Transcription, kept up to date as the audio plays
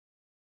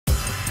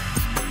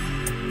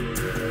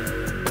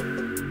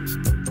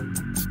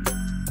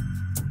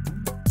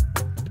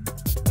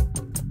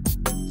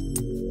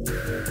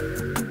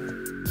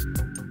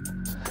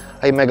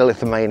Hey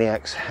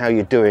Megalithomaniacs, how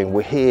you doing?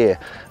 We're here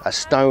at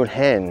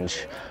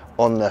Stonehenge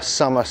on the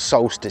summer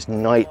solstice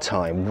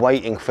nighttime,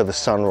 waiting for the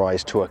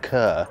sunrise to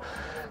occur.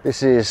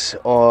 This is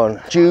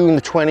on June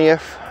the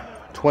 20th,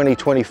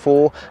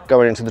 2024,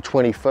 going into the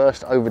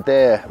 21st. Over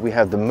there we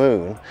have the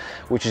moon,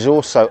 which is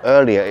also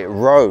earlier, it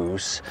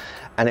rose,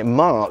 and it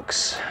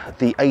marks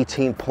the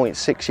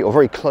 18.6 year, or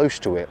very close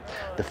to it,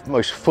 the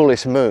most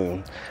fullest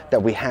moon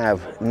that we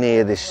have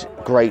near this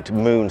great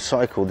moon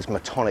cycle, this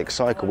metonic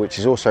cycle, which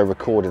is also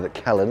recorded at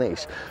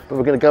Calanice. But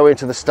we're going to go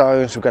into the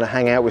stones, we're going to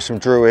hang out with some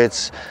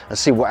druids and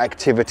see what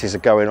activities are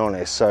going on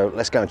here. So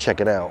let's go and check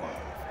it out.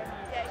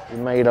 We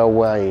made our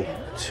way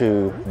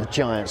to the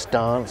Giant's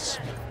Dance,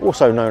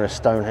 also known as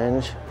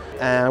Stonehenge.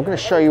 And I'm going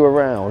to show you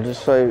around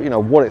just so you know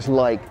what it's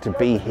like to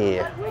be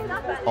here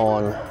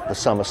on the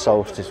summer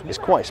solstice. It's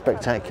quite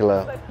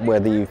spectacular,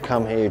 whether you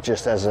come here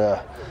just as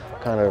a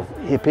kind of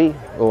hippie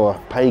or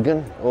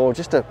pagan or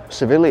just a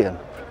civilian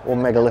or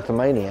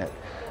megalithomaniac,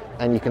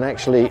 and you can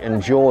actually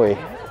enjoy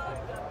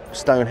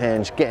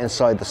Stonehenge, get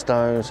inside the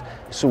stones.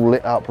 It's all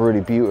lit up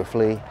really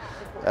beautifully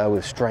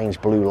with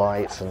strange blue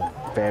lights and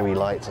fairy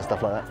lights and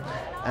stuff like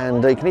that.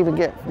 And you can even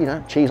get, you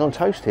know, cheese on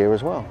toast here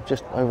as well,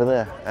 just over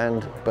there,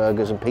 and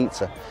burgers and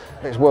pizza.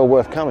 It's well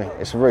worth coming.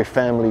 It's a very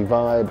family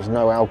vibe. There's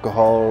no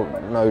alcohol,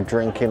 no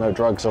drinking, no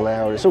drugs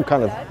allowed. It's all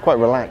kind of quite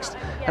relaxed.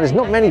 And there's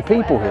not many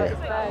people here.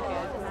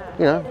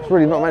 You know, it's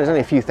really not many. There's only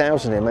a few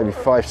thousand here, maybe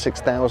 5,000,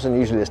 6,000.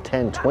 Usually there's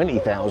 10,000,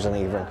 20,000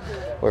 even,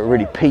 where it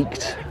really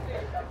peaked.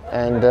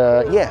 And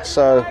yeah,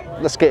 so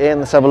let's get in,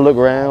 let's have a look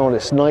around.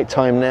 It's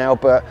nighttime now,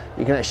 but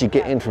you can actually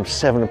get in from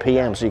 7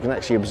 p.m, so you can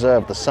actually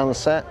observe the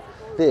sunset.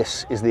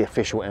 This is the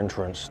official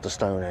entrance to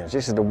Stonehenge.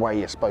 This is the way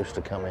you're supposed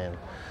to come in.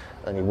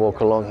 And you walk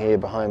along here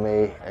behind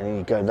me, and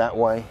you go that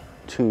way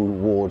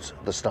towards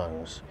the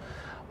stones.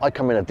 I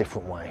come in a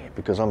different way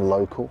because I'm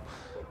local.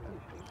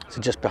 So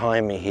just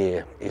behind me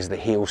here is the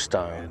heel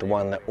stone, the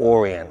one that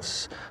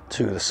orients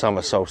to the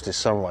summer solstice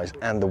sunrise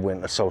and the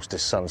winter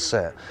solstice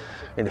sunset.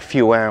 In a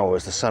few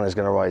hours, the sun is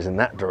going to rise in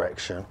that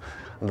direction,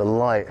 and the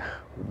light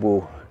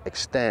will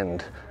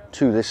extend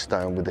to this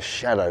stone with the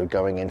shadow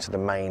going into the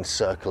main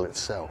circle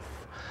itself.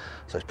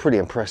 So it's pretty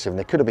impressive. And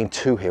there could have been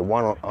two here,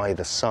 one on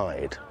either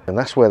side. And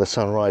that's where the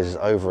sun rises,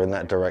 over in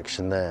that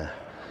direction there.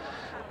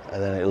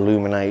 And then it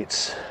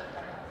illuminates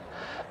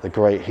the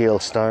great heel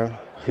stone,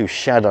 whose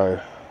shadow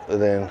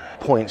then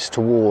points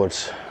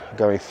towards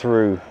going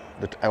through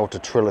the outer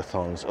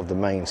trilithons of the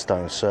main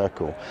stone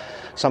circle.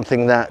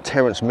 Something that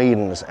Terence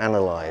Meaden has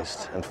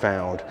analysed and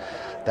found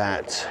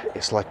that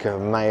it's like a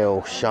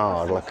male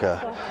shard, like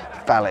a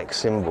phallic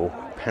symbol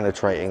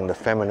penetrating the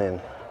feminine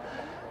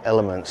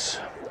elements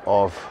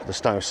of the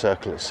stone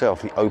circle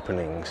itself, the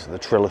openings, the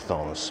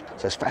trilithons.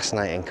 So it's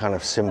fascinating kind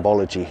of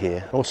symbology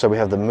here. Also we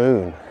have the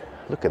moon,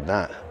 look at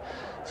that.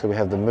 So we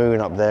have the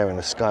moon up there in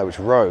the sky, which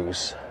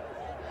rose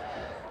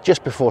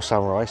just before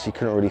sunrise, so you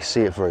couldn't really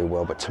see it very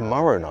well, but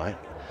tomorrow night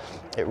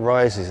it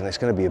rises and it's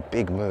going to be a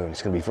big moon.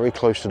 It's going to be very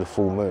close to the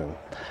full moon,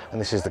 and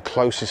this is the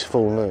closest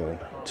full moon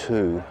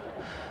to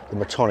the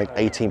metonic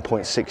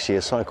 18.6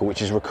 year cycle,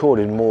 which is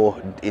recorded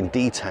more in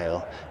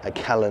detail at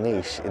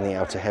Calanice in the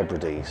Outer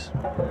Hebrides.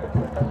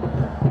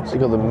 So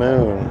you've got the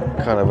moon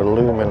kind of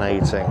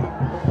illuminating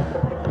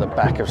the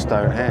back of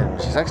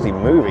Stonehenge. It's actually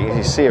moving, as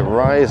you see it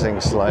rising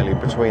slightly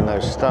between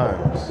those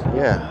stones.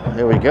 Yeah,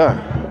 here we go,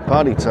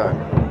 party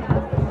time.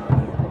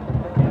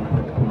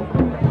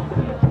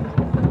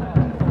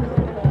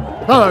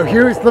 Hello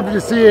Hugh, it's lovely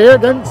to see you here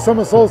again.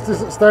 Summer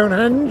solstice at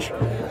Stonehenge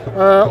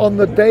on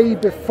the day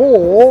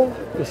before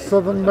the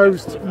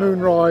southernmost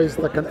moonrise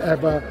that can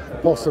ever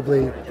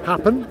possibly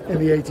happen in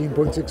the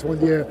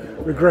 18.61 year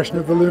regression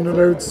of the lunar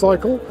node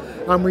cycle.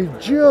 And we've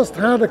just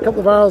had a couple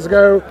of hours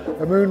ago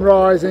a moon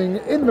rising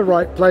in the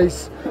right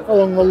place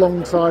along the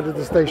long side of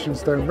the station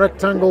stone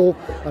rectangle,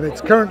 and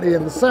it's currently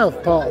in the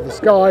south part of the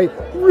sky,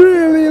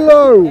 really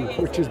low,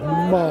 which is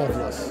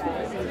marvellous.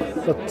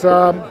 But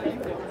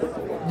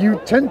you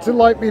tend to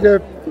like me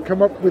to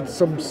come up with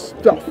some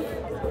stuff,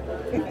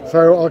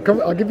 so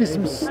I'll give you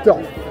some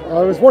stuff.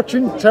 I was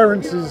watching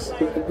Terence's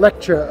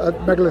lecture at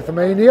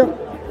Megalithomania,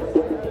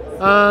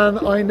 and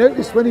I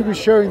noticed when he was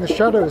showing the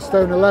shadow of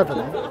stone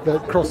 11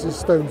 that crosses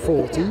stone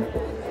 40,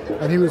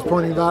 and he was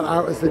pointing that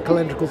out as the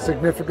calendrical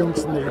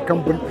significance and the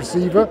recumbent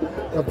receiver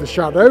of the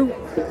shadow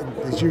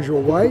in his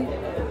usual way,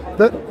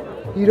 that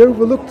he'd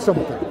overlooked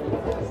something.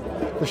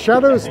 The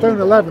shadow of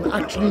stone 11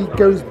 actually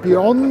goes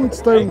beyond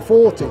stone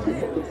 40,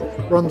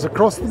 runs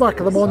across the back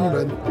of the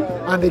monument,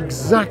 and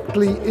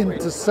exactly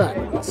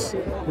intersects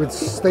with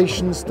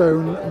station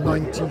stone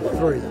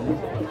 93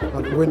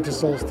 at winter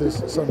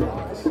solstice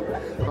sunrise.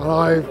 And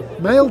I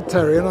mailed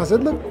Terry and I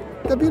said, look,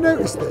 have you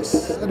noticed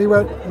this? And he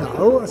went,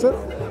 no. I said,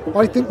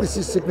 I think this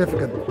is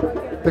significant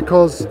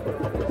because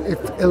if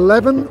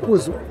 11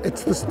 was,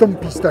 it's the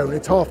stumpy stone,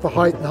 it's half the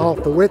height and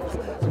half the width.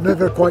 I'm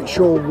never quite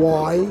sure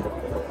why.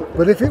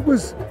 But if it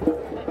was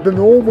the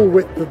normal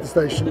width of the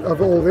station,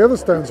 of all the other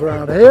stones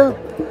around here,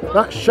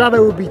 that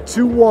shadow would be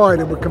too wide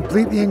and would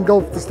completely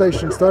engulf the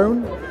station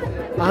stone.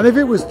 And if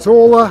it was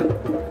taller,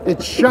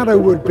 its shadow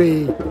would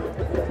be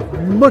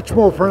much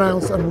more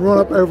pronounced and run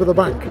up over the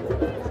bank.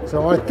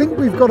 So I think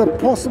we've got a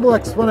possible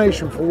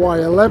explanation for why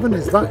 11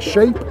 is that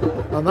shape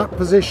and that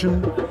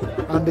position,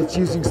 and it's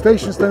using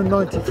Station Stone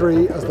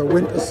 93 as the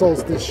winter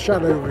solstice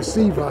shadow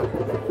receiver,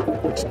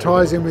 which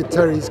ties in with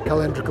Terry's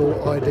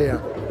calendrical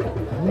idea.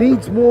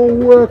 Needs more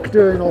work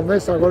doing on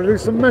this. I've got to do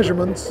some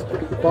measurements,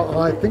 but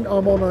I think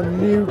I'm on a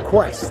new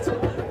quest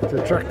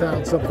to track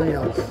down something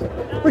else,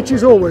 which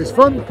is always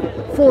fun.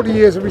 40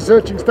 years of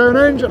researching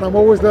Stonehenge and I'm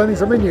always learning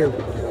something new.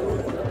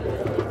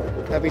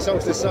 Happy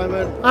Solstice,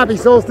 Simon. Happy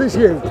Solstice,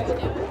 you.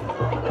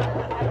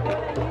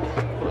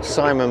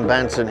 Simon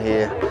Banton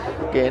here,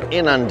 getting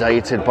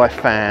inundated by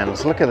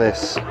fans. Look at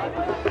this.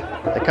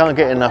 They can't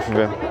get enough of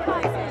him.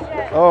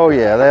 Oh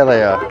yeah, there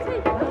they are.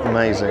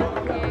 Amazing.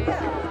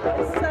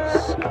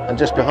 And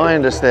just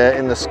behind us there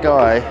in the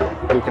sky,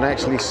 we can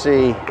actually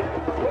see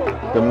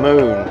the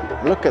moon.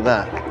 Look at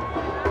that.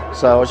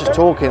 So I was just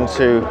talking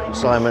to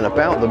Simon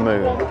about the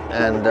moon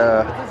and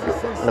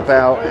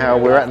about how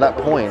we're at that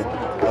point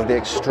of the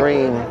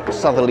extreme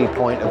southerly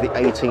point of the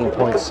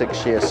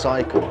 18.6 year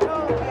cycle.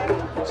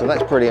 So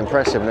that's pretty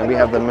impressive. And then we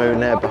have the moon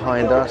there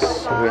behind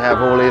us. We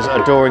have all his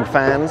adoring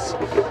fans.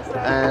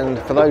 And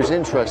for those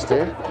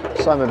interested,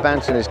 Simon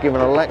Banton is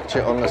giving a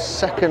lecture on the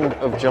 2nd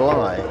of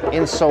July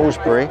in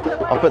Salisbury.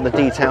 I'll put the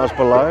details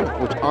below,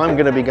 which I'm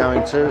going to be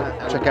going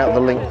to. Check out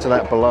the link to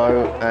that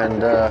below.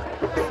 And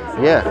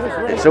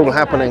yeah, it's all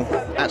happening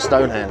at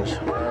Stonehenge.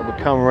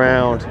 We come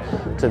round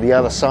to the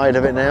other side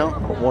of it now.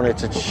 Wanted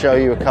to show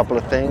you a couple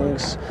of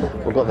things.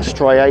 We've got the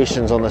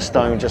striations on the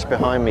stone just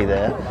behind me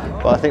there.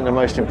 But I think the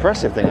most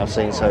impressive thing I've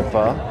seen so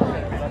far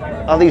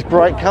are these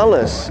bright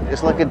colours.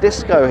 It's like a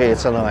disco here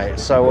tonight.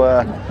 So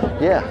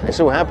yeah, it's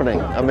all happening.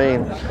 I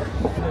mean,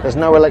 there's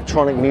no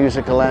electronic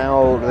music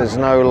allowed. There's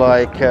no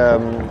like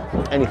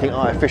anything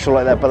artificial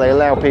like that, but they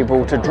allow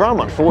people to drum,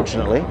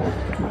 unfortunately.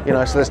 You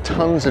know, so there's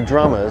tons of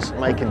drummers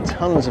making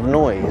tons of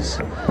noise.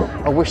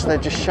 I wish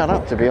they'd just shut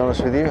up, to be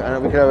honest with you,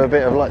 and we could have a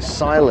bit of like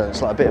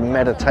silence, like a bit of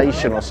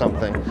meditation or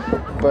something.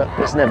 But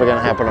it's never going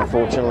to happen,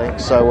 unfortunately.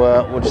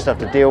 So we'll just have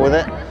to deal with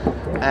it.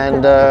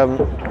 And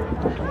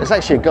there's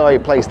actually a guy who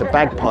plays the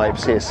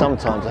bagpipes here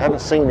sometimes. I haven't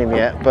seen him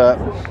yet, but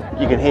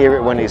you can hear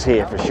it when he's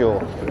here for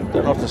sure.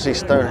 Don't often see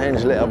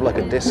Stonehenge lit up like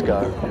a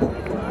disco.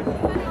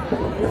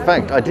 In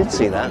fact, I did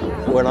see that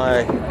when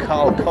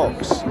Carl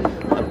Cox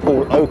and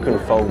Paul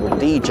Oakenfold were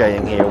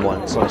DJing here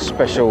once on a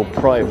special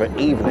private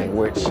evening,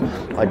 which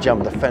I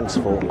jumped the fence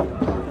for.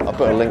 I'll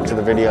put a link to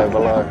the video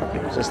below.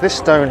 So it's this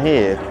stone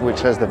here,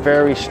 which has the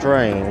very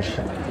strange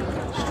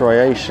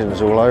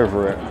striations all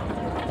over it.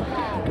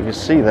 You can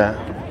see that.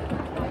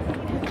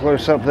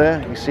 Close up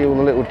there, you see all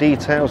the little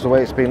details, the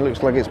way it's been,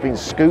 looks like it's been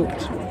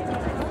scooped.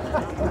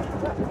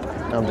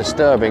 I'm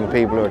disturbing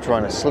people who are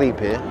trying to sleep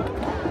here,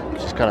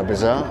 which is kind of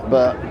bizarre,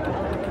 but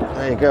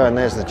there you go, and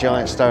there's the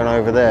giant stone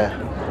over there.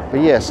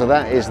 But yeah, so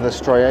that is the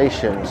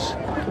striations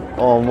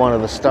on one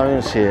of the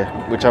stones here,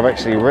 which I've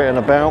actually written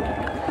about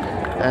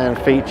and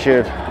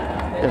featured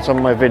in some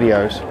of my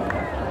videos.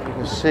 You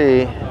can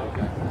see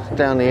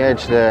down the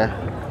edge there,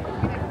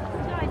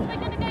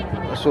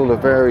 that's all the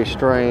very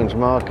strange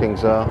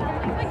markings are.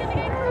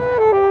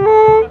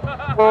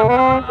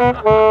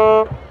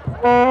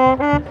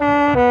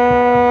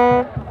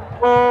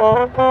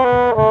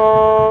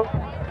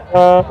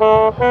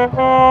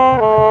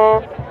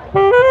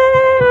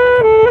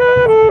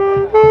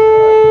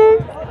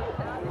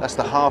 That's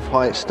the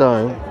half-height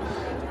stone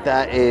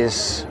that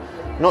is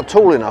not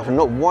tall enough and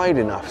not wide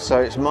enough,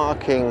 so it's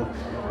marking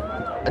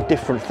a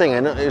different thing.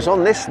 And it's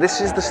on this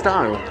is the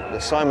stone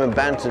that Simon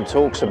Banton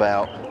talks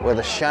about, where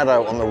the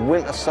shadow on the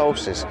winter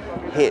solstice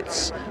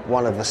hits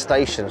one of the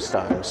station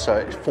stones, so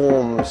it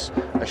forms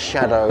a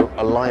shadow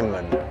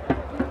alignment.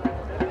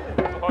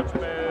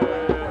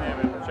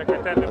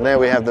 And there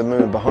we have the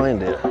moon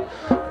behind it.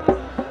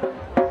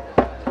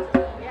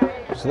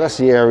 So that's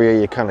the area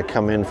you kind of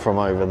come in from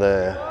over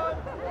there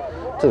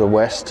to the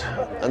west,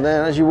 and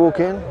then as you walk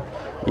in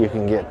you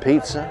can get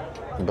pizza,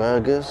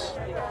 burgers,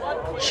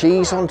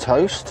 cheese on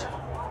toast,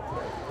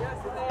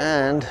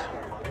 and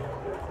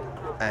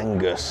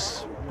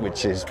Angus,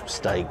 which is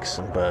steaks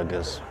and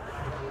burgers.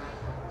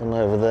 And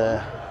over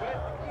there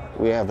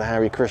we have the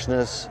Hare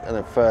Krishnas, and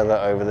then further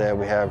over there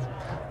we have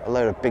a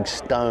load of big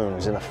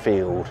stones in a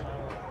field.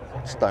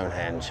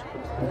 Stonehenge.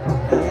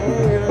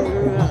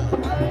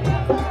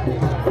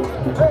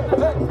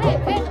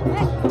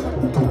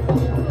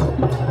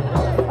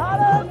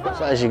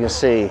 So as you can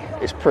see,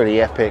 it's pretty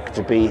epic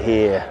to be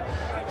here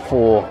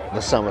for the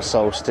summer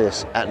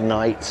solstice at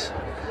night.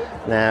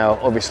 Now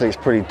obviously it's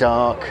pretty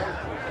dark.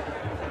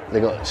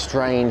 They've got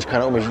strange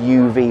kind of almost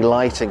UV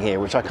lighting here,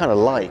 which I kind of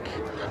like,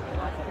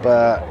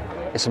 but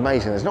it's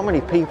amazing. There's not many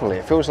people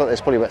here. It feels like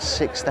there's probably about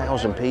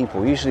 6,000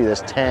 people. Usually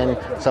there's 10,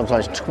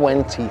 sometimes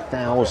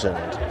 20,000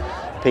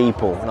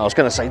 people. And I was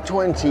going to say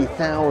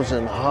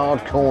 20,000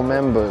 hardcore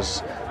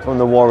members from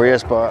the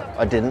Warriors, but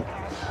I didn't.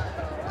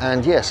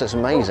 And yes, it's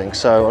amazing.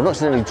 So I'm not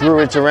seeing any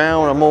druids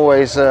around. I'm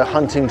always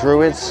hunting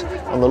druids,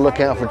 on the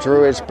lookout for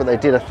druids, but they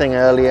did a thing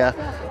earlier.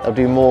 They'll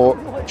do more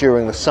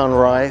during the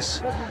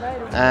sunrise.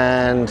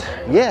 And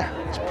yeah,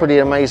 it's a pretty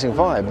amazing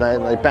vibe.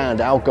 They banned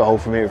alcohol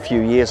from here a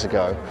few years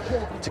ago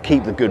to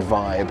keep the good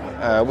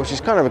vibe, which is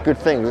kind of a good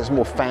thing. It's a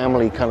more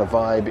family kind of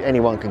vibe.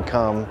 Anyone can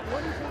come.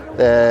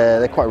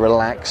 They're quite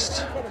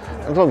relaxed.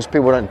 As long as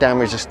people don't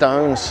damage the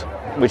stones,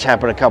 which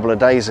happened a couple of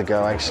days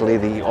ago, actually,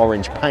 the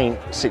orange paint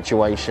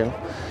situation.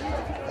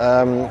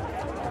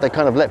 They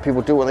kind of let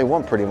people do what they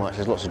want pretty much.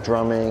 There's lots of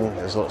drumming,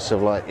 there's lots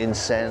of like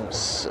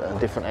incense and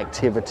different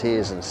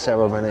activities and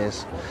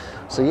ceremonies.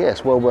 So yeah,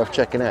 it's well worth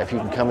checking out. If you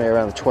can come here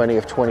around the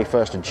 20th,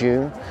 21st of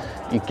June,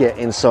 you get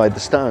inside the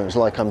stones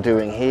like I'm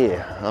doing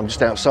here. I'm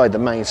just outside the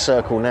main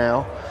circle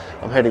now.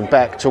 I'm heading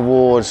back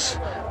towards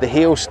the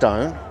heel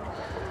stone,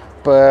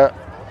 but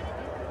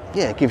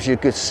yeah, it gives you a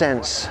good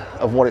sense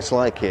of what it's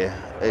like here.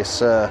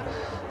 It's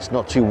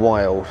not too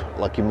wild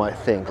like you might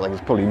think. Like,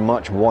 it's probably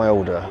much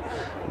wilder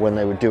when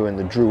they were doing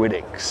the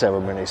druidic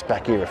ceremonies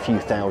back here a few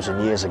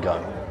thousand years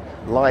ago.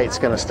 Light's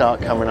going to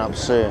start coming up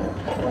soon.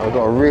 I've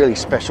got a really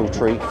special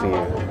treat for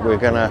you. We're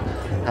going to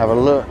have a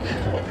look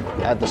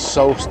at the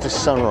solstice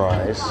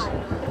sunrise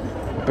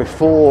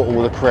before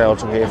all the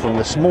crowds were here from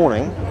this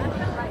morning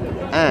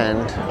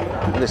and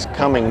this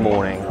coming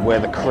morning where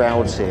the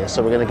crowd's here.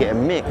 So we're going to get a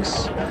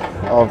mix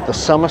of the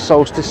summer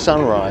solstice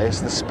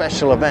sunrise, the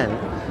special event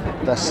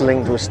that's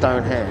linked with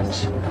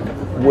Stonehenge,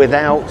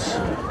 without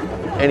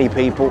any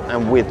people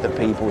and with the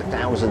people, with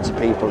thousands of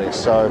people here.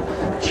 So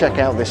check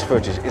out this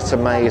footage, it's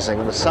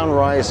amazing. The sun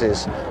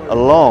rises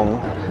along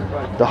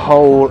the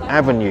whole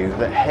avenue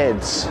that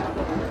heads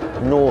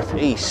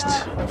northeast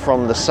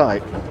from the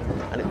site,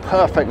 and it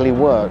perfectly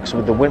works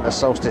with the winter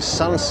solstice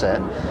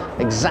sunset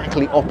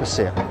exactly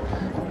opposite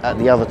at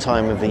the other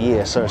time of the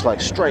year. So it's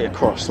like straight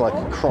across, like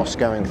a cross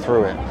going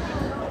through it.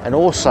 And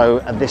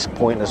also at this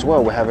point as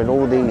well, we're having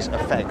all these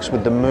effects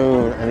with the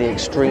moon and the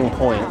extreme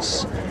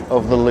points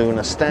of the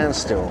lunar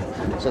standstill.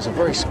 So it's a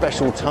very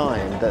special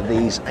time that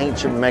these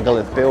ancient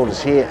megalith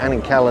builders here and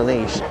in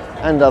Kalanish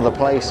and other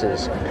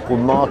places were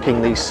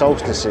marking these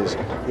solstices.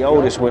 The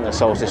oldest winter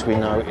solstice we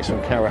know is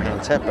from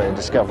Karahan Tepe, a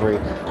discovery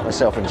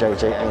myself and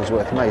JJ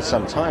Ainsworth made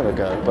some time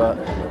ago. But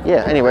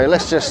yeah, anyway, we're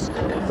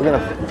going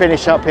to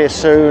finish up here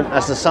soon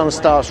as the sun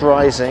starts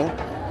rising,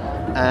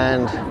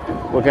 and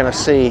we're going to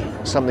see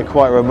something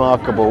quite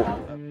remarkable